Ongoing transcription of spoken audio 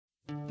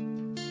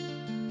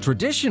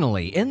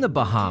Traditionally, in the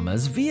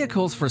Bahamas,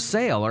 vehicles for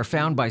sale are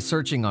found by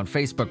searching on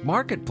Facebook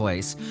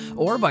Marketplace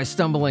or by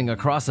stumbling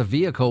across a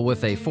vehicle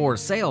with a for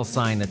sale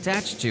sign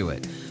attached to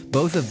it.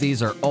 Both of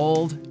these are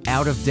old,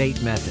 out-of-date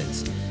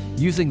methods.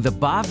 Using the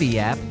Bavi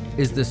app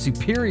is the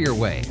superior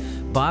way.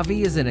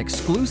 Bavi is an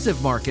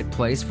exclusive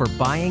marketplace for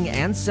buying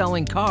and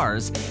selling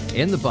cars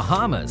in the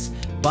Bahamas.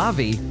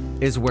 Bavi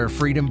is where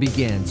freedom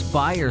begins.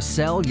 Buy or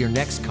sell your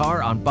next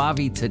car on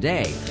Bavi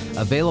today.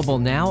 Available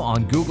now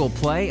on Google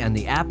Play and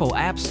the Apple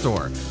App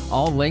Store.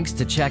 All links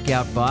to check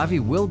out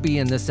Bavi will be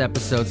in this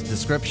episode's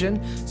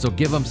description, so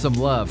give them some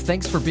love.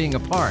 Thanks for being a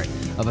part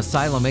of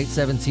Asylum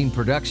 817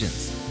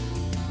 Productions.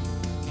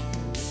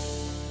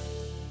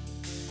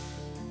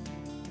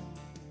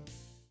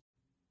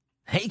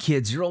 Hey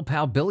kids, your old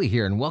pal Billy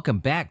here, and welcome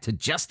back to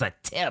Just a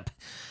Tip.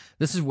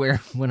 This is where,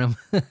 when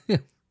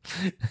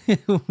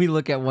we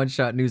look at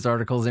one-shot news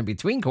articles in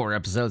between core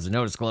episodes of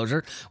No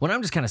Disclosure, when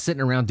I'm just kind of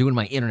sitting around doing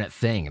my internet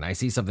thing and I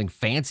see something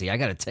fancy, I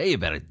got to tell you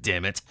about it,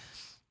 damn it.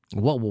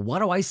 Well, what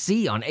do I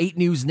see on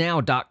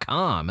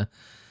 8newsnow.com?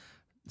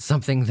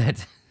 Something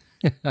that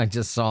I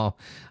just saw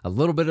a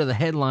little bit of the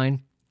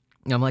headline.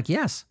 I'm like,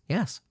 yes,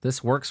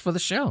 this works for the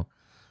show.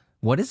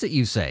 What is it,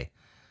 you say?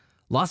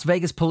 Las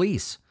Vegas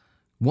police.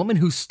 Woman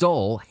who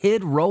stole,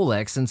 hid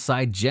Rolex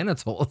inside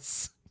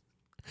genitals,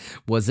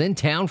 was in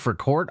town for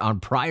court on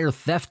prior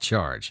theft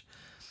charge.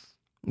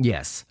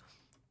 Yes.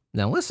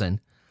 Now listen,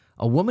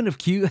 a woman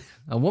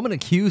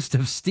accused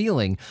of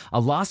stealing a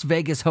Las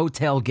Vegas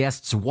hotel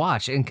guest's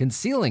watch and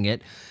concealing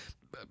it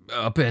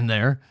up in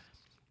there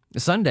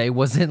Sunday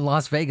was in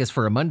Las Vegas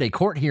for a Monday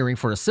court hearing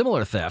for a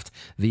similar theft.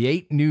 The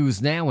 8 News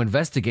Now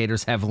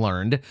investigators have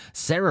learned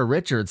Sarah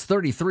Richards,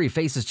 33,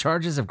 faces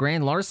charges of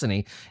grand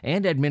larceny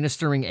and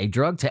administering a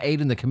drug to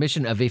aid in the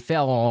commission of a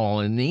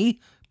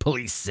felony,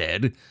 police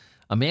said.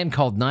 A man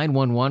called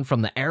 911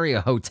 from the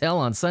area hotel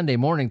on Sunday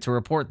morning to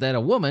report that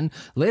a woman,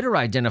 later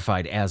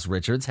identified as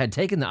Richards, had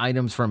taken the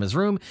items from his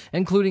room,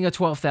 including a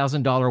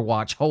 $12,000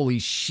 watch. Holy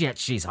shit,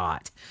 she's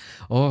hot.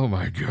 Oh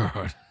my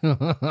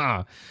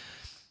God.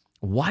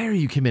 Why are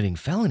you committing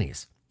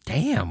felonies?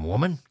 Damn,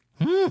 woman.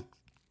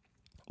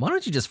 Why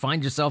don't you just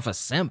find yourself a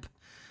simp?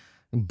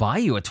 Buy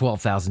you a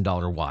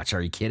 $12,000 watch. Are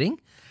you kidding?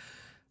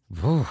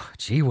 Ooh,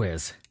 gee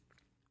whiz.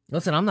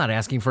 Listen, I'm not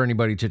asking for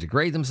anybody to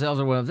degrade themselves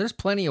or whatever. There's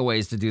plenty of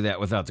ways to do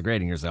that without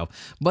degrading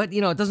yourself. But,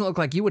 it doesn't look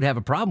like you would have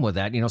a problem with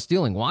that,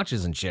 stealing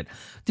watches and shit.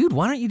 Dude,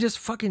 why don't you just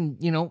fucking,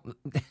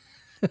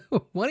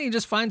 why don't you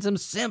just find some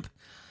simp?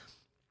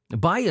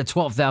 Buy you a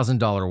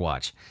 $12,000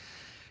 watch.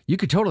 You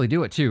could totally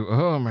do it too.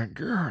 Oh my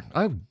God.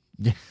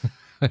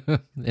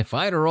 If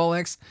I had a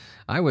Rolex,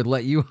 I would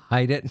let you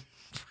hide it.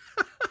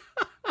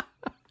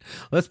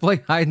 Let's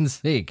play hide and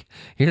seek.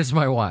 Here's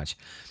my watch.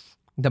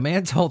 The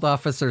man told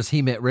officers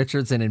he met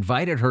Richards and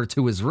invited her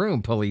to his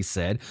room, police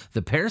said.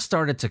 The pair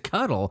started to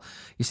cuddle.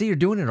 You see, you're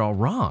doing it all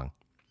wrong.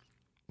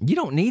 You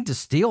don't need to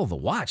steal the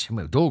watch.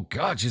 Oh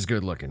God, she's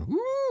good looking.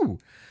 Woo!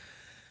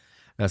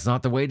 That's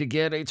not the way to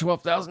get a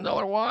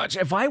 $12,000 watch.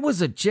 If I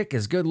was a chick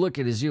as good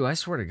looking as you, I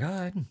swear to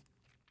God,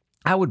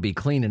 I would be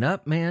cleaning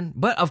up, man.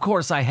 But of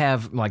course I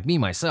have, like me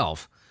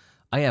myself,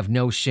 I have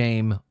no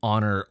shame,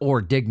 honor,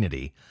 or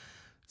dignity.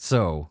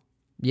 So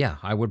yeah,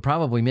 I would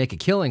probably make a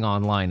killing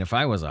online if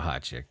I was a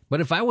hot chick. But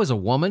if I was a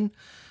woman,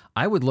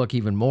 I would look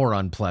even more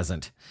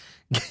unpleasant.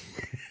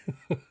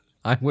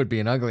 I would be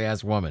an ugly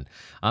ass woman.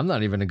 I'm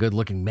not even a good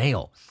looking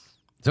male.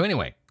 So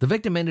anyway, the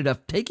victim ended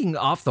up taking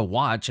off the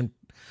watch and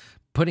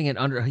putting it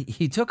under.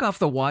 He took off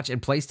the watch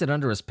and placed it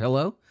under his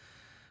pillow.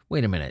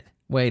 Wait a minute.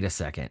 Wait a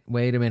second.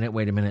 Wait a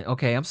minute.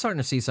 Okay, I'm starting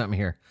to see something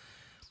here.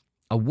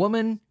 A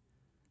woman.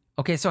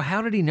 Okay, so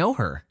how did he know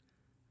her?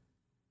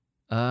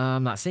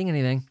 I'm not seeing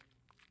anything.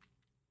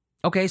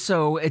 Okay,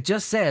 so it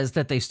just says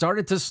that they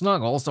started to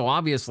snuggle, so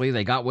obviously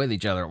they got with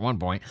each other at one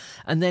point.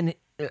 And then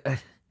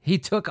he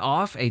took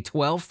off a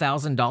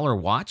 $12,000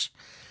 watch.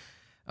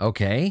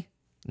 Okay,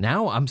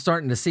 now I'm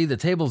starting to see the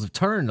tables have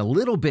turned a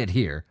little bit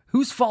here.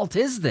 Whose fault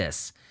is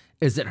this?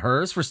 Is it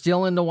hers for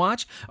stealing the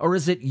watch? Or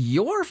is it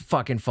your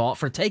fucking fault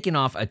for taking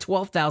off a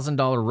 $12,000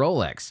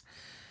 Rolex?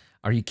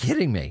 Are you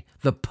kidding me?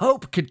 The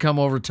Pope could come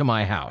over to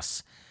my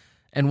house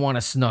and want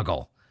to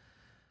snuggle.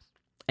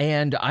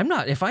 And I'm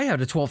not, if I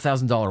had a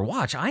 $12,000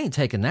 watch, I ain't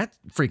taking that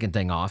freaking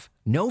thing off.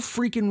 No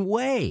freaking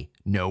way.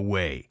 No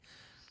way.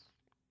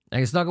 I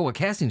can snuggle with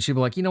Cassie and she'd be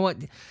like, you know what?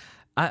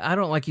 I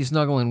don't like you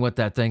snuggling with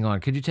that thing on.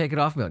 Could you take it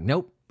off? I'd be like,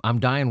 nope, I'm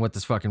dying with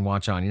this fucking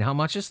watch on. You know how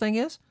much this thing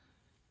is?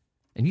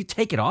 And you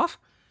take it off?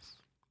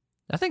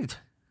 I think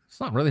it's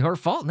not really her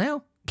fault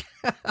now.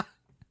 I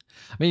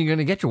mean, you're going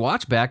to get your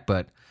watch back,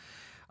 but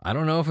I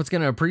don't know if it's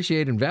going to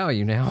appreciate in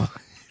value now.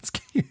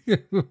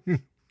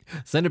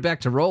 Send it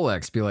back to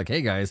Rolex. Be like,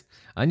 hey guys,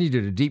 I need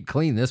you to deep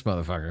clean this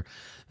motherfucker.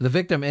 The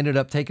victim ended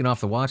up taking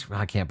off the watch.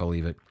 I can't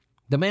believe it.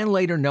 The man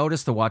later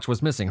noticed the watch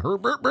was missing.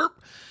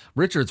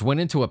 Richards went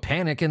into a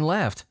panic and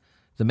left.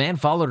 The man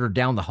followed her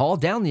down the hall,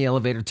 down the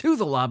elevator, to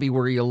the lobby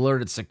where he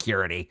alerted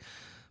security.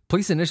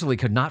 Police initially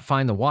could not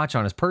find the watch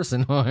on his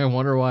person. I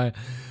wonder why.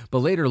 But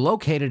later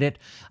located it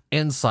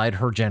inside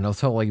her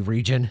genitalia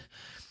region.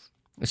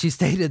 She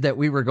stated that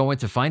we were going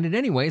to find it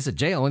anyways at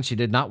jail and she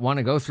did not want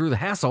to go through the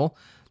hassle.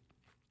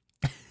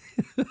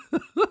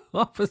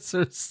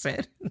 Officer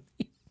said,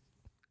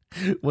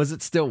 was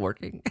it still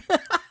working?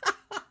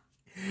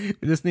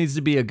 This needs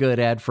to be a good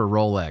ad for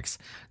Rolex.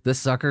 This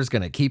sucker's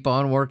going to keep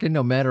on working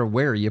no matter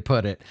where you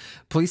put it.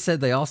 Police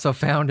said they also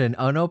found an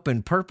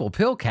unopened purple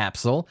pill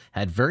capsule,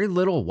 had very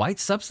little white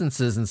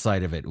substances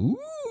inside of it.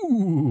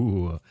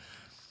 Ooh.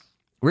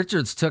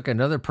 Richards took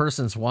another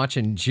person's watch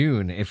in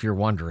June, if you're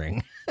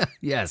wondering.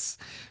 Yes,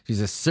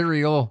 she's a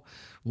serial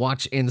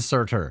watch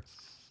inserter.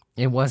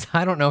 It was,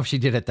 I don't know if she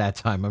did at that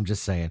time, I'm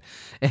just saying.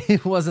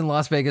 It was in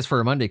Las Vegas for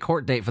a Monday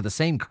court date for the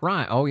same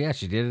crime. Oh, yeah,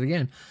 she did it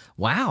again.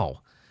 Wow.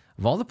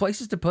 Of all the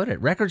places to put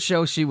it, records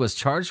show she was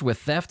charged with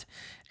theft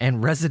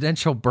and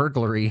residential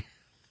burglary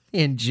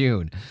in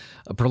June.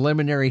 A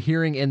preliminary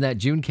hearing in that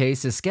June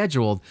case is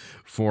scheduled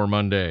for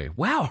Monday.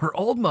 Wow, her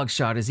old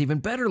mugshot is even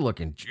better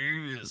looking.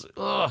 Jeez.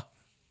 Ugh.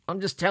 I'm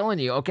just telling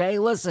you, okay?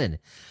 Listen.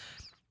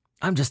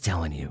 I'm just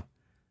telling you.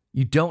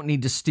 You don't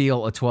need to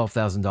steal a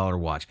 $12,000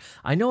 watch.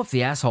 I know if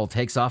the asshole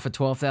takes off a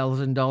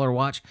 $12,000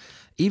 watch,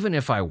 even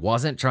if I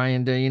wasn't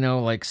trying to,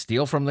 like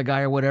steal from the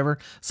guy or whatever,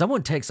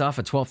 someone takes off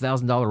a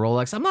 $12,000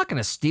 Rolex, I'm not going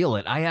to steal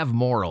it. I have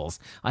morals.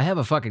 I have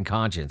a fucking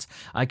conscience.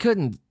 I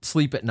couldn't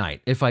sleep at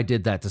night if I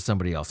did that to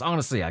somebody else.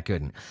 Honestly, I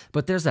couldn't.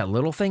 But there's that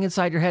little thing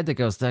inside your head that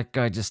goes, that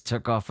guy just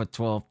took off a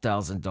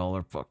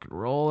 $12,000 fucking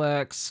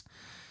Rolex.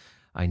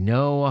 I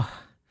know.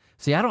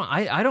 See, I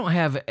don't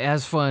have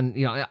as fun,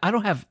 I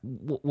don't have,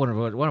 what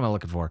am I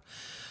looking for?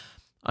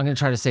 I'm going to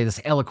try to say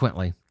this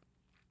eloquently.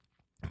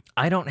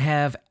 I don't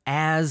have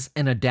as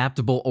an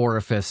adaptable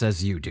orifice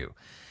as you do.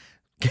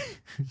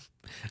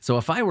 So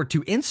if I were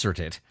to insert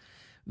it,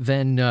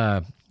 then,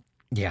 I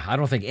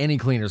don't think any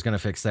cleaner is going to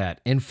fix that.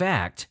 In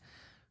fact,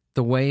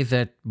 the way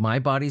that my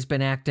body's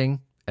been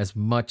acting, as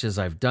much as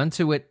I've done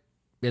to it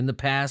in the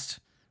past,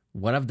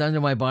 what I've done to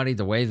my body,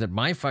 the way that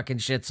my fucking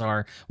shits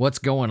are, what's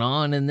going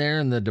on in there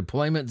in the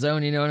deployment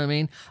zone, you know what I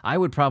mean? I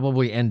would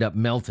probably end up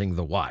melting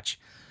the watch.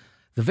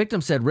 The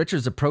victim said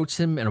Richards approached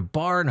him in a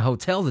bar and a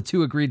hotel. The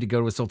two agreed to go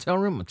to his hotel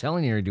room. I'm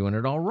telling you, you're doing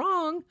it all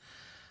wrong.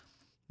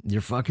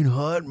 You're fucking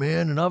hot,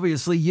 man. And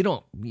obviously you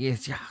don't need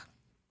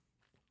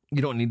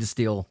to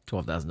steal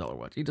 $12,000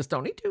 watch. You just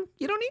don't need to.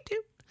 You don't need to.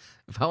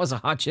 If I was a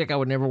hot chick, I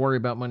would never worry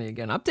about money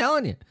again. I'm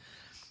telling you.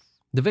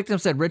 The victim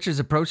said Richards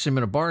approached him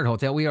in a bar and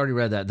hotel. We already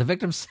read that. The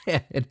victim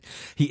said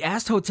he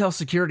asked hotel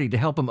security to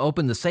help him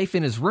open the safe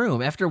in his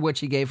room, after which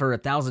he gave her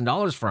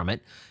 $1,000 from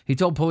it. He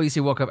told police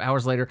he woke up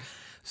hours later.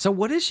 So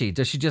what is she?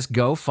 Does she just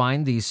go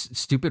find these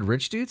stupid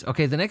rich dudes?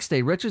 Okay, the next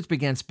day, Richards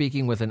began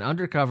speaking with an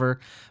undercover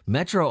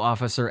Metro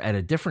officer at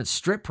a different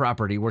strip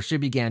property where she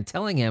began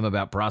telling him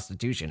about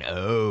prostitution.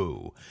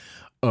 Oh,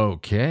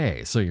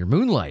 okay. So you're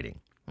moonlighting.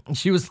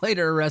 She was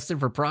later arrested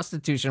for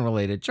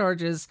prostitution-related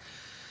charges.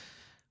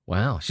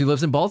 Wow. She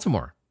lives in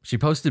Baltimore. She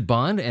posted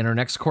bond and her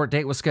next court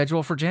date was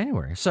scheduled for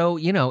January. So,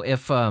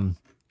 if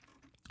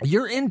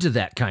you're into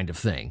that kind of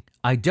thing,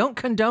 I don't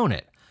condone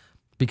it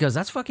because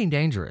that's fucking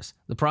dangerous.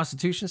 The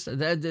prostitution,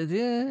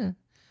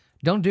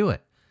 don't do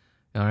it.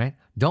 All right.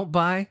 Don't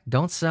buy,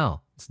 don't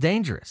sell. It's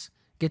dangerous.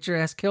 Get your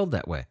ass killed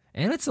that way.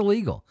 And it's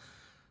illegal.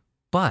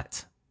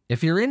 But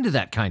if you're into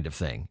that kind of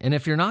thing, and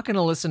if you're not going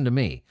to listen to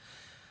me,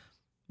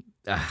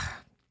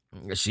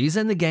 she's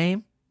in the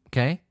game.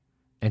 Okay.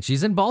 And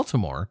she's in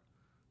Baltimore.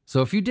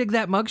 So if you dig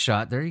that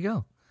mugshot, there you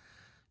go.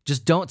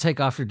 Just don't take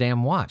off your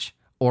damn watch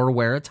or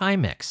wear a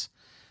Timex.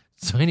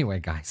 So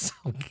anyway, guys,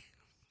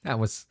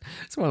 it's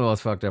one of the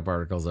most fucked up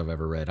articles I've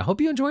ever read. I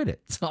hope you enjoyed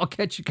it. So I'll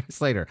catch you guys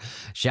later.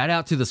 Shout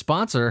out to the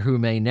sponsor who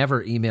may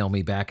never email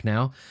me back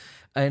now.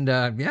 And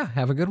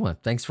have a good one.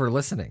 Thanks for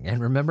listening.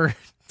 And remember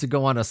to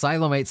go on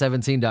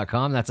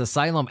asylum817.com. That's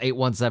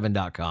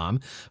asylum817.com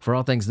for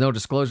all things no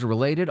disclosure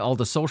related. All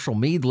the social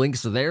media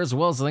links are there, as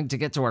well as a link to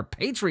get to our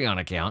Patreon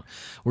account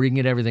where you can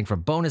get everything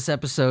from bonus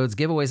episodes,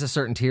 giveaways of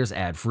certain tiers,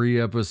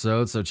 ad-free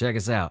episodes. So check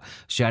us out.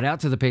 Shout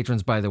out to the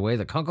patrons, by the way,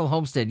 the Kunkel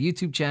Homestead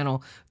YouTube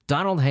channel,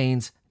 Donald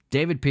Haynes,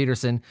 David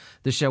Peterson.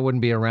 This show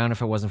wouldn't be around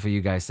if it wasn't for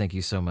you guys. Thank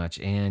you so much.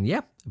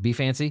 And be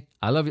fancy.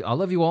 I love you. I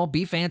love you all.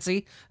 Be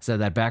fancy. Said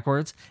that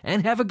backwards.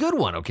 And have a good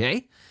one,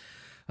 okay?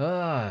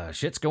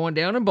 Shit's going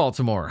down in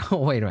Baltimore. Oh,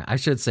 wait a minute. I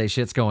should say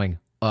shit's going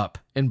up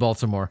in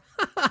Baltimore.